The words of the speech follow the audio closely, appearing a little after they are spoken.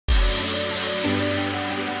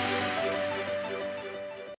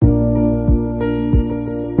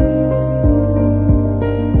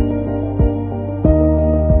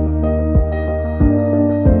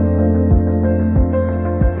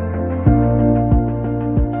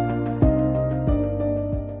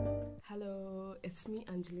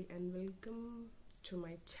to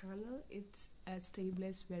my channel. It's a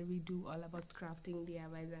Staybliss where we do all about crafting,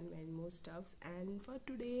 DIYs and many more stuffs. And for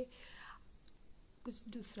today कुछ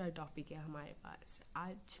दूसरा topic है हमारे पास.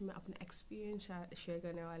 आज मैं अपना एक्सपीरियंस शेयर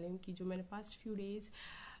करने वाली हूँ कि जो मैंने पास्ट फ्यू डेज़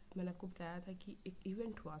मैंने आपको बताया था कि एक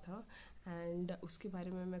इवेंट हुआ था एंड उसके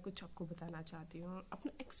बारे में मैं कुछ आपको बताना चाहती हूँ,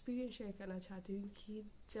 अपना एक्सपीरियंस शेयर करना चाहती हूँ कि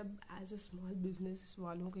जब एज अ स्मॉल बिजनेस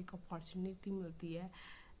वालों को एक अपॉर्चुनिटी मिलती है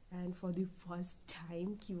and for the first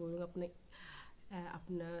time कि वो लोग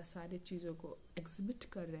अपना सारे चीज़ों को एग्जिबिट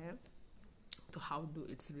कर रहे हैं, तो how do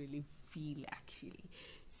it's really feel actually.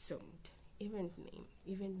 So event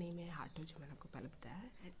name है हाटो, जो मैंने आपको पहले बताया,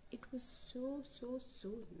 and it was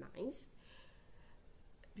so nice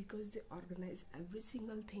because they organized every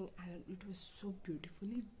single thing and it was so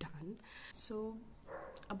beautifully done. So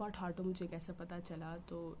about हाटो मुझे कैसे पता चला,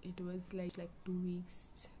 तो it was like 2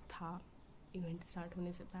 weeks था इवेंट स्टार्ट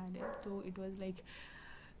होने से पहले. तो it was like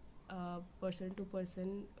person to person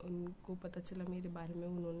उनको पता चला मेरे बारे में,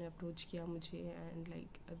 उन्होंने अप्रोच किया मुझे and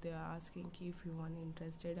like they are asking कि इफ़ यू वांट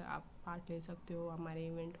इंटरेस्टेड आप पार्ट ले सकते हो हमारे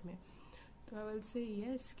इवेंट में. तो आई विल से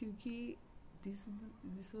येस, क्योंकि this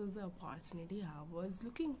was the opportunity I was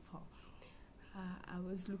looking for. I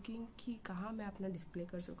was looking कि कहाँ मैं अपना डिस्प्ले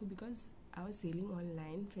कर सकूँ, because I was selling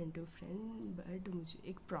online friend to friend, but मुझे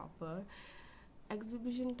एक प्रॉपर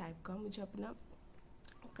एग्जीबिशन टाइप का मुझे अपना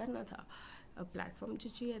करना था, प्लेटफॉर्म जो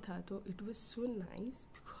चाहिए था. तो it was so nice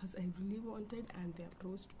because I really wanted and they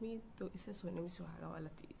approached मी. तो इससे सोने में सुहागा वाला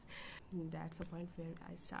चीज़, that's a point where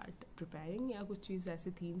I start preparing. या कुछ चीज़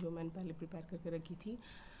ऐसी थी जो मैंने पहले प्रिपेयर करके रखी थी,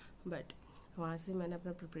 बट वहाँ से मैंने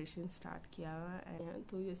अपना प्रिपरेशन स्टार्ट किया. एंड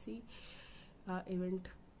तो जैसे इवेंट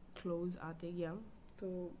क्लोज आते गया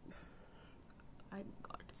तो I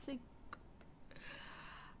got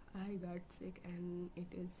sick and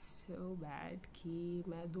it is so bad कि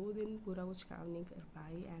मैं 2 दिन पूरा कुछ काम नहीं कर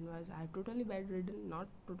पाई and was I totally bed ridden, not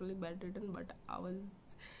totally bed ridden, but I was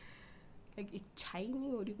like इच्छा ही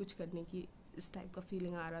नहीं हो रही कुछ करने की, इस टाइप का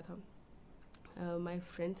फीलिंग आ रहा था. My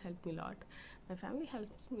friends help me lot, my family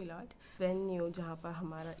help me lot. Venue जहाँ पर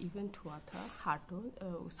हमारा इवेंट हुआ था हाटो,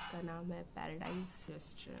 उसका नाम है paradise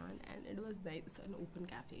restaurant and it was nice, an open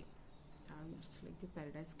cafe. It's like the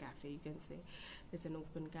Paradise Cafe, you can say. It's an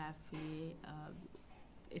open cafe.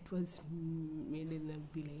 It was made in a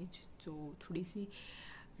village, so थोड़ी सी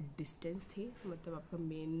distance थी, मतलब आपका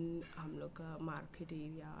मेन हम लोग का मार्केट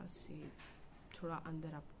एरिया से थोड़ा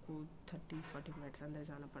अंदर आपको 30-40 मिनट्स अंदर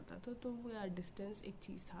जाना पड़ता था. तो वो डिस्टेंस एक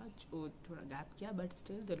चीज़ था जो थोड़ा गैप किया, but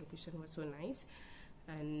still the location was so nice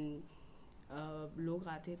and लोग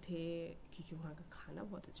आते थे क्योंकि वहाँ का खाना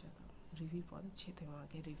बहुत अच्छा था, रिव्यू बहुत अच्छे थे वहाँ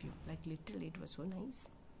के review, like literally it was so nice.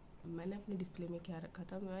 मैंने अपने डिस्प्ले में क्या रखा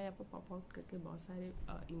था, मैं यहाँ पर पॉप आउट करके बहुत सारे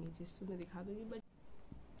इमेजेस तो मैं दिखा दूँगी,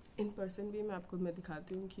 बट इन पर्सन भी मैं आपको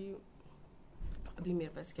दिखाती हूँ कि अभी मेरे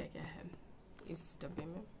पास क्या क्या है इस डब्बे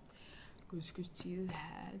में. कुछ चीज़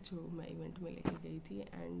है जो मैं इवेंट में लेके गई थी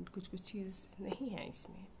एंड कुछ चीज़ नहीं है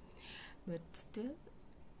इसमें, बट स्टिल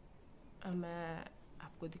मैं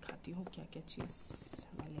आपको दिखाती हूँ क्या क्या चीज़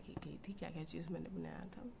मैं लेके गई थी, क्या क्या चीज़ मैंने बनाया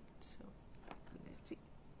था. So let's see.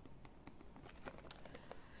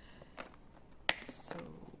 So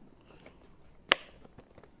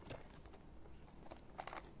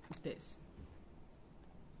this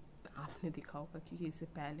आपने देखा होगा क्योंकि इससे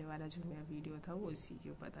पहले वाला जो मेरा वीडियो था वो इसी के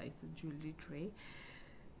ऊपर था. It's jewellery tray.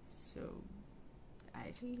 So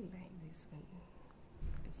I really like this one,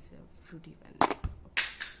 it's a Frooti one.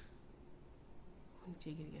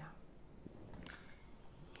 नीचे गिर गया.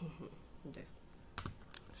 this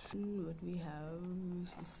what we have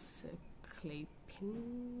is a clay pin,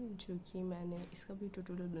 जो कि मैंने इसका भी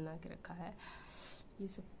ट्यूटोरियल बना के रखा है. ये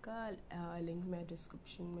सबका लिंक मैं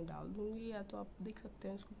डिस्क्रिप्शन में डाल दूँगी, या तो आप देख सकते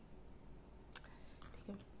हैं इसको, ठीक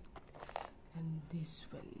है. एंड दिस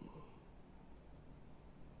वन,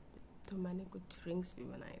 तो मैंने कुछ रिंग्स भी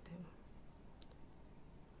बनाए थे.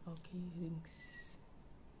 Okay, rings,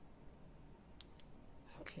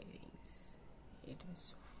 clay rings. It was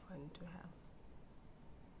fun to have.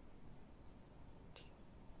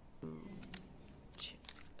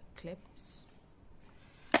 Clips.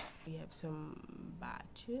 We have some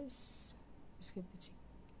badges. इसके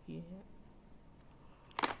पीछे ये है.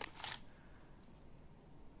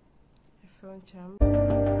 Phone charm.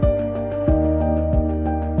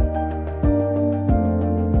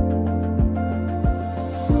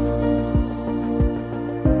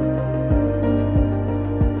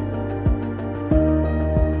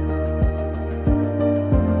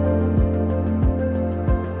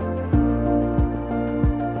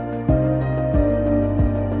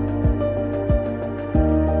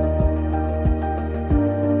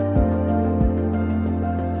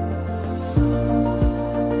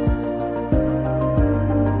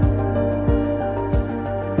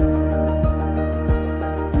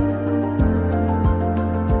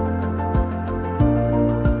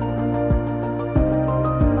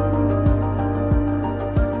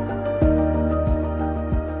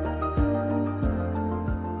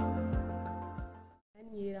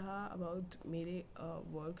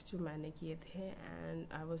 जो मैंने किए थे,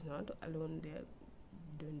 and I was not alone there.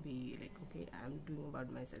 Don't be like okay I am doing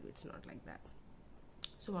about my self, it's not like that.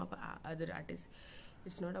 सो वहाँ पर other artist,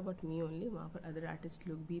 it's not about me only, वहाँ पर अदर आर्टिस्ट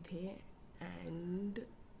लोग भी थे, and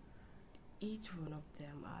each one of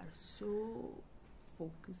them are so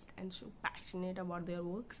focused and so passionate about their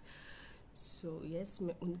works. So yes,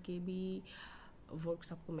 मैं उनके भी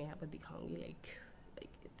वर्क्स आपको मैं यहाँ पर दिखाऊंगी. लाइक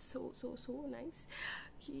इट्स सो नाइस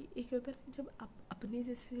कि एक होता है जब आप अपने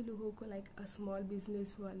जैसे लोगों को, लाइक स्मॉल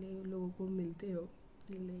बिजनेस वाले लोगों को मिलते हो,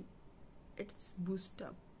 like it's boost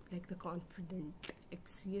up, like the confident, एक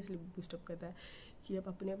सीरियसली बूस्ट अप करता है कि आप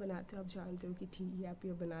अपने बनाते हो, आप जानते हो कि ठीक है आप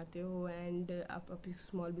ये बनाते हो एंड आप एक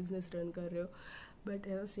स्मॉल बिजनेस रन कर रहे हो, but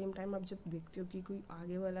at the same time आप जब देखते हो कि कोई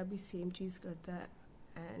आगे वाला भी सेम चीज़ करता है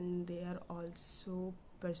and they are also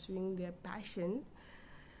pursuing their passion,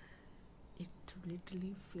 it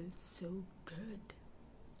literally feels so good.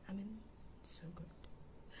 I mean so good.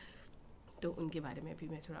 तो उनके बारे में भी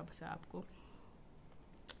मैं थोड़ा सा आपको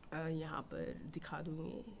यहाँ पर दिखा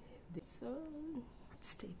दूँगी. So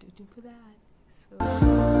stay tuned for that.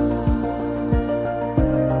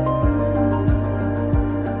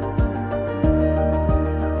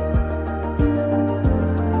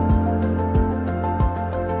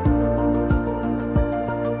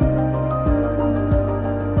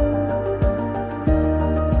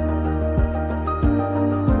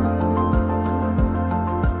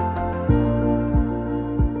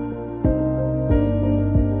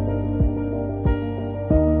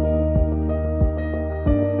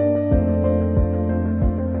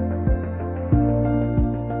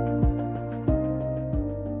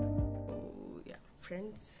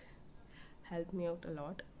 Friends help me out a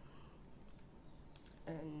lot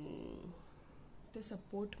and they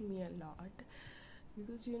support me a lot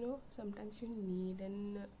because you know sometimes you need an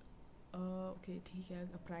okay ठीक है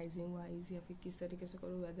प्राइसिंग वाइज या फिर किस तरीके से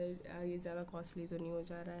करो, वेदर ये ज़्यादा कॉस्टली तो नहीं हो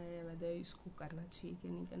जा रहा है, वेदर इसको करना चाहिए कि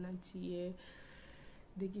नहीं करना चाहिए.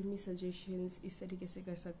 दे गिव मी सजेशंस, इस तरीके से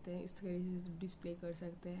कर सकते हैं, इस तरीके से डिस्प्ले कर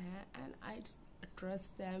सकते हैं, एंड आई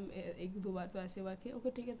ट्रस्ट दैम. एक दो बार तो ऐसे हुआ कि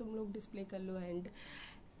ओके ठीक है तुम लोग डिस्प्ले कर लो, एंड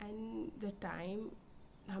द टाइम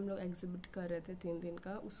हम लोग एग्जिबिट कर रहे थे 3 दिन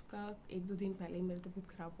का, उसका 1-2 दिन पहले ही मेरी तबीयत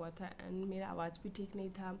ख़राब हुआ था एंड मेरा आवाज़ भी ठीक नहीं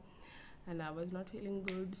था and I was not feeling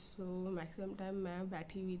good. So maximum time मैं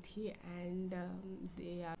बैठी हुई थी and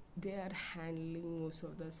they are handling most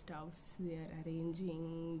of the stuffs, they are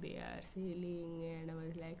arranging, they are selling, and I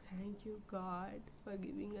was like thank you God for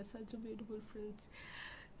giving us such a beautiful friends.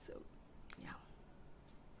 So yeah,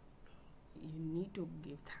 you need to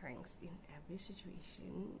give thanks in every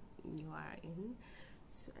situation you are in,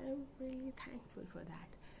 so I'm really thankful for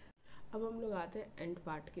that. अब हम लोग आते हैं and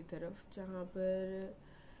part की तरफ, जहाँ पर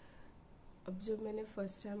अब जब मैंने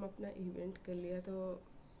फर्स्ट टाइम अपना इवेंट कर लिया तो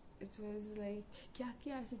इट वाज लाइक क्या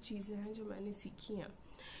क्या ऐसी चीज़ें हैं जो मैंने सीखी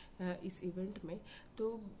हैं इस इवेंट में. तो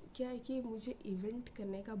क्या है कि मुझे इवेंट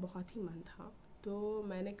करने का बहुत ही मन था, तो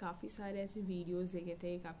मैंने काफ़ी सारे ऐसे वीडियोस देखे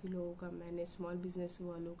थे, काफ़ी लोगों का मैंने, स्मॉल बिजनेस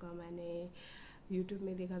वालों का मैंने यूट्यूब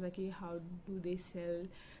में देखा था कि how do they sell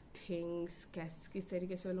things, किस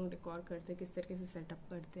तरीके से वो लोग डेकोर करते हैं, किस तरीके से सेटअप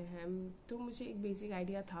करते हैं. तो मुझे एक बेसिक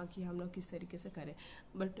आइडिया था कि हम लोग किस तरीके से करें,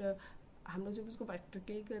 बट हम लोग जब उसको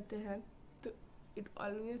प्रैक्टिकली करते हैं तो इट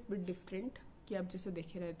ऑलवेज बिट डिफरेंट कि आप जैसे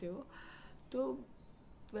देखे रहते हो. तो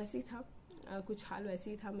वैसे ही था, कुछ हाल वैसे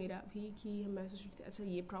ही था मेरा भी कि मैं सोच रही थी अच्छा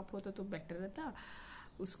ये प्रॉप होता तो बेटर रहता,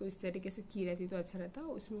 उसको इस तरीके से की रहती तो अच्छा रहता,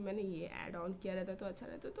 उसमें मैंने ये ऐड ऑन किया रहता तो अच्छा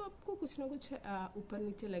रहता. तो आपको कुछ ना कुछ ऊपर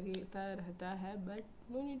नीचे लगता रहता है,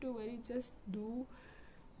 but no need to worry, just do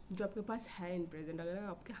जो आपके पास है इन प्रेजेंट. अगर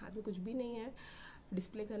आपके हाथ में कुछ भी नहीं है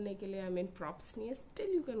डिस्प्ले करने के लिए, आई मीन प्रॉप्स नहीं है,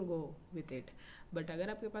 still you can go with it. But अगर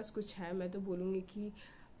आपके पास कुछ है, मैं तो बोलूँगी कि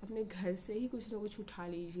अपने घर से ही कुछ ना कुछ उठा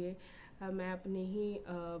लीजिए. मैं अपने ही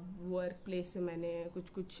वर्क प्लेस से मैंने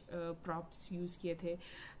कुछ प्रॉप्स यूज़ किए थे.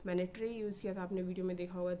 मैंने ट्रे यूज़ किया था, आपने वीडियो में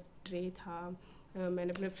देखा होगा ट्रे था.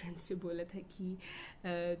 मैंने अपने फ्रेंड से बोला था कि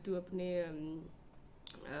तू अपने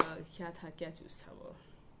क्या चूज़ था वो,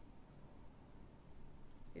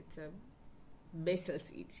 इट्स अ बेसल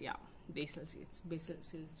सीड्स, या बेसल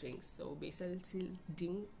सीड्स ड्रिंक्स. सो बेसल सीड्स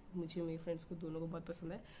ड्रिंक मुझे, मेरे फ्रेंड्स को दोनों को बहुत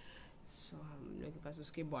पसंद है. सो हम लोग के पास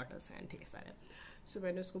उसके बॉटल्स हैं ठीक है सारे. सो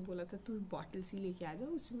मैंने उसको बोला था तू बॉटल्स ही लेके आ जाओ,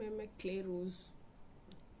 उसमें मैं क्ले रोज़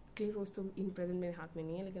तो इन प्रेजेंट मेरे हाथ में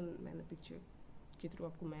नहीं है, लेकिन मैंने पिक्चर के थ्रू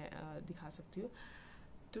आपको मैं दिखा सकती हूँ.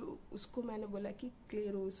 तो उसको मैंने बोला कि क्ले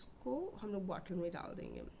रोज़ को हम लोग बॉटल में डाल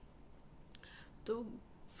देंगे. तो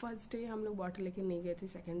फर्स्ट डे हम लोग बॉटल लेके नहीं गए थे,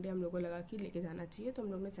 सेकंड डे हम लोग को लगा कि लेके जाना चाहिए, तो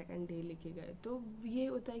हम लोग ने सेकंड डे लेके गए. तो ये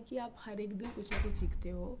होता है कि आप हर एक दिन कुछ ना कुछ सीखते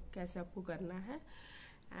हो कैसे आपको करना है.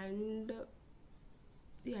 एंड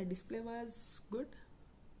या डिस्प्ले वाज गुड,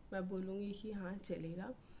 मैं बोलूँगी कि हाँ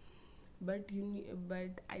चलेगा,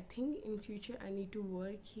 but I think in future I need to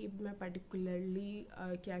work कि मैं पर्टिकुलरली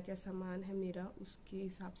क्या क्या सामान है मेरा, उसके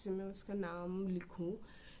हिसाब से मैं उसका नाम लिखूँ,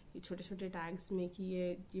 ये छोटे छोटे टैग्स में कि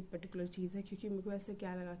ये पर्टिकुलर चीज़ है। क्योंकि मेरे को ऐसे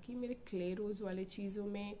क्या लगा कि मेरे क्ले रोज़ वाले चीज़ों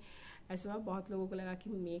में ऐसा हुआ, बहुत लोगों को लगा कि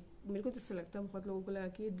मेरे को जैसे लगता है बहुत लोगों को लगा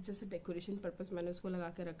कि जैसे डेकोरेशन पर्पस मैंने उसको लगा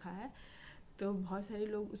के रखा है, तो बहुत सारे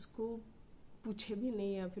लोग उसको पूछे भी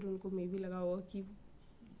नहीं, या फिर उनको मे भी लगा होगा कि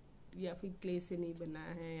या फिर क्ले से नहीं बना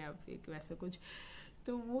है या फिर वैसा कुछ।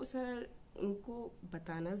 तो वो सारा उनको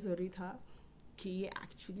बताना ज़रूरी था कि ये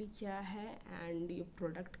एक्चुअली क्या है एंड ये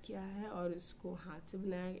प्रोडक्ट क्या है और इसको हाथ से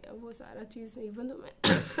बनाया गया, वो सारा चीज़। इवन तो मैं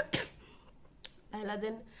पहला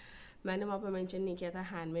दिन मैंने वहाँ पर मेंशन नहीं किया था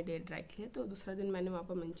हैंडमेड एयर ड्राई क्ले, तो दूसरा दिन मैंने वहाँ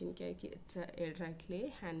पर मेंशन किया कि it's air dry clay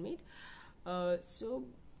handmade. So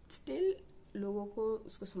still लोगों को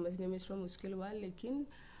उसको समझने में थोड़ा मुश्किल हुआ, लेकिन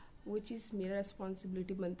वो चीज़ मेरा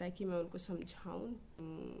रिस्पॉन्सिबिलिटी बनता है कि मैं उनको समझाऊँ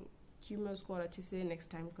कि मैं उसको और अच्छे से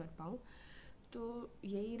नेक्स्ट टाइम कर पाऊँ। तो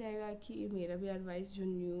यही रहेगा कि मेरा भी एडवाइस जो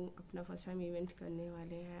न्यू अपना फर्स्ट टाइम इवेंट करने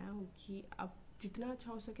वाले हैं कि आप जितना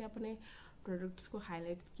अच्छा हो सके अपने प्रोडक्ट्स को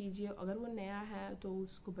हाईलाइट कीजिए। अगर वो नया है तो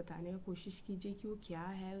उसको बताने का कोशिश कीजिए कि वो क्या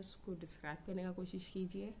है, उसको डिस्क्राइब करने का कोशिश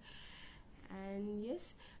कीजिए। And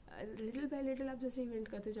yes, little bye little आप जैसे इवेंट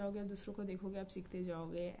करते जाओगे, आप दूसरों को देखोगे, आप सीखते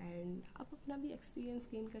जाओगे एंड आप अपना भी एक्सपीरियंस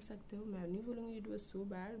गेन कर सकते हो। मैं नहीं बोलूँगी इट वाज सो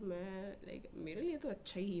बैड, मैं मेरे लिए तो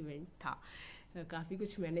अच्छा ही इवेंट था, काफ़ी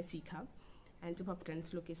कुछ मैंने सीखा। एंड जब आप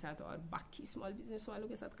फ्रेंड्स लोग के साथ और बाकी स्मॉल बिजनेस वालों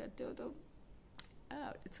के साथ करते हो तो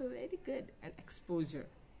it's a very good and exposure,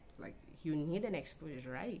 like you need an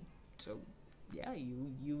exposure, right? So yeah,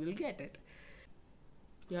 you will get it.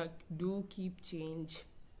 Yeah, do keep change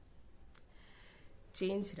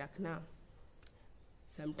रखना.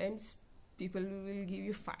 Sometimes people will give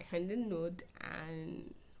you 500 note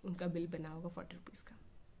and उनका bill बना होगा 40 रुपीज़ का.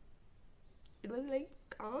 It was like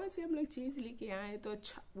कहाँ से हम लोग change लेके आए, तो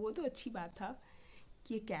अच्छा, वो तो अच्छी बात था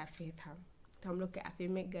कि ये कैफ़े था, तो हम लोग कैफ़े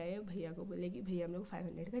में गए, भैया को बोले कि भैया हम लोग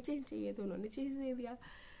 500 का चेंज चाहिए, तो उन्होंने चेंज दे दिया।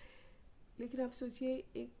 लेकिन आप सोचिए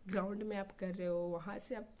एक ग्राउंड में आप कर रहे हो, वहाँ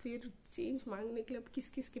से आप फिर चेंज मांगने के लिए आप किस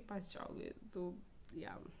किस के पास जाओगे? तो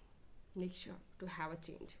या make sure to have a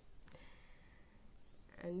change.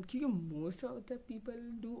 And क्योंकि most of the people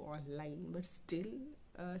do online, but still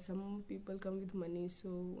some people come with money, सो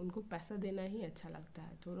उनको पैसा देना ही अच्छा लगता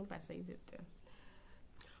है, तो उन्होंने पैसा ही देते हैं।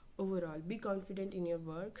 Overall be confident in your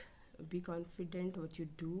work, be confident what you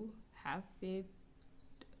do, have faith,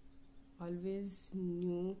 always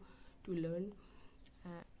new to learn,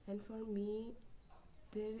 and for me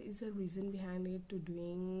there is a reason behind it to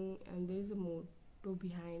doing, and there is a motto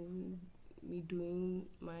behind me doing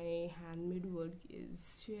my handmade work is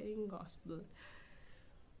sharing gospel.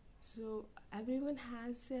 So everyone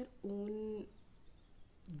has their own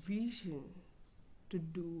vision to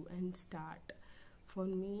do and start. For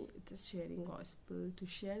me it's just sharing gospel,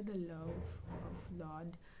 to share the love of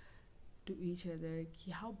Lord to each other,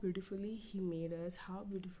 how beautifully he made us, how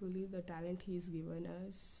beautifully the talent he's given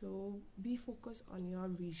us. So be focused on your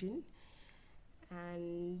vision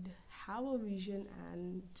and have a vision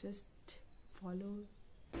and just follow.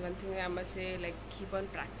 One thing I must say, like, keep on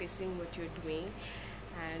practicing what you're doing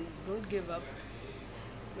and don't give up,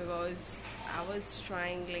 because I was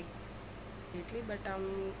trying like lately, but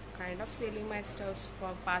I'm kind of selling my stuff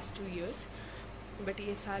for past 2 years, but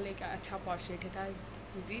ये साल एक अच्छा opportunity था.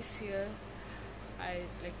 This year I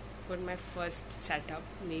like got my first setup.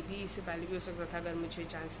 Maybe इससे पहले भी हो सकता था अगर मुझे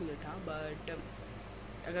चांस मिलता, बट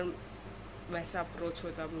अगर वैसा अप्रोच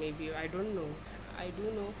होता may be, I don't know. I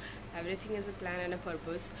do no everything is a plan and a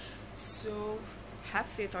purpose. So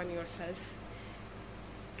have faith on yourself,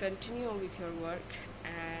 continue with your work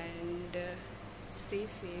and stay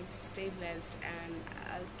safe, stay blessed, and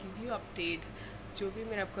I'll give you update जो भी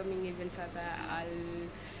मेरा upcoming events आता है. I'll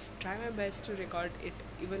try my best to record it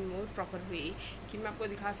even more proper way कि मैं आपको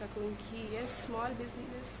दिखा सकूँ कि yes, small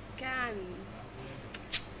business can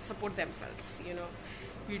support themselves, you know,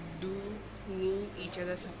 we do need each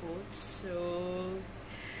other support. So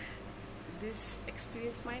this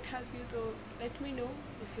experience might help you, so let me know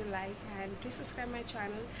if you like, and please subscribe my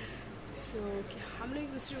channel so कि हम लोग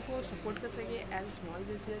एक दूसरे को support कर सके as a small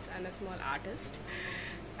business and a small artist,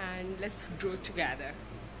 and let's grow together.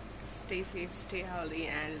 Stay safe, stay healthy,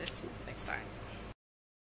 and let's meet next time.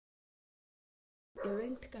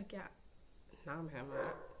 Event का क्या नाम है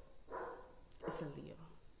हमारा? इसलिए